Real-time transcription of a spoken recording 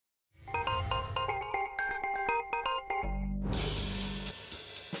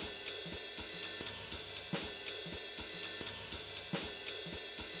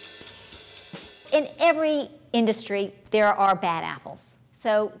In every industry, there are bad apples.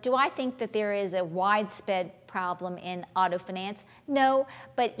 So do I think that there is a widespread problem in auto finance? No,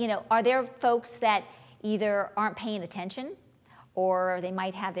 but are there folks that either aren't paying attention, or they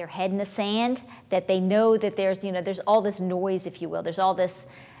might have their head in the sand, that they know that there's all this noise, if you will, there's all this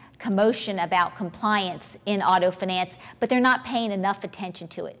commotion about compliance in auto finance, but they're not paying enough attention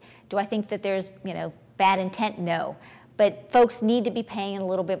to it. Do I think that there's bad intent? No. But folks need to be paying a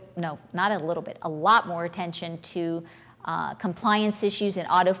little bit, no, not a little bit, a lot more attention to compliance issues in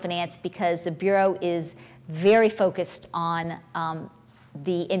auto finance, because the Bureau is very focused on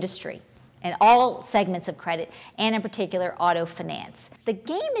the industry and all segments of credit, and in particular auto finance. The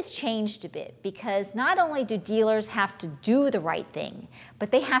game has changed a bit, because not only do dealers have to do the right thing, but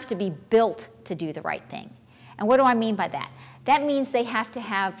they have to be built to do the right thing. And what do I mean by that? That means they have to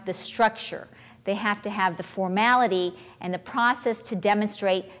have the structure, they have to have the formality and the process to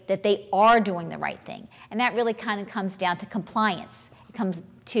demonstrate that they are doing the right thing. And that really kind of comes down to compliance. It comes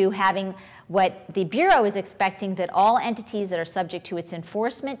to having what the Bureau is expecting that all entities that are subject to its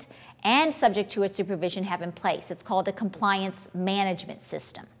enforcement and subject to its supervision have in place. It's called a compliance management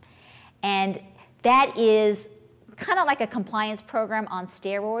system. And that is kind of like a compliance program on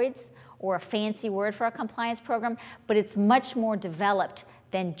steroids, or a fancy word for a compliance program, but it's much more developed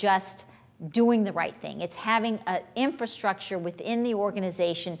than just doing the right thing. It's having an infrastructure within the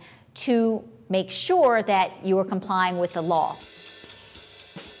organization to make sure that you are complying with the law.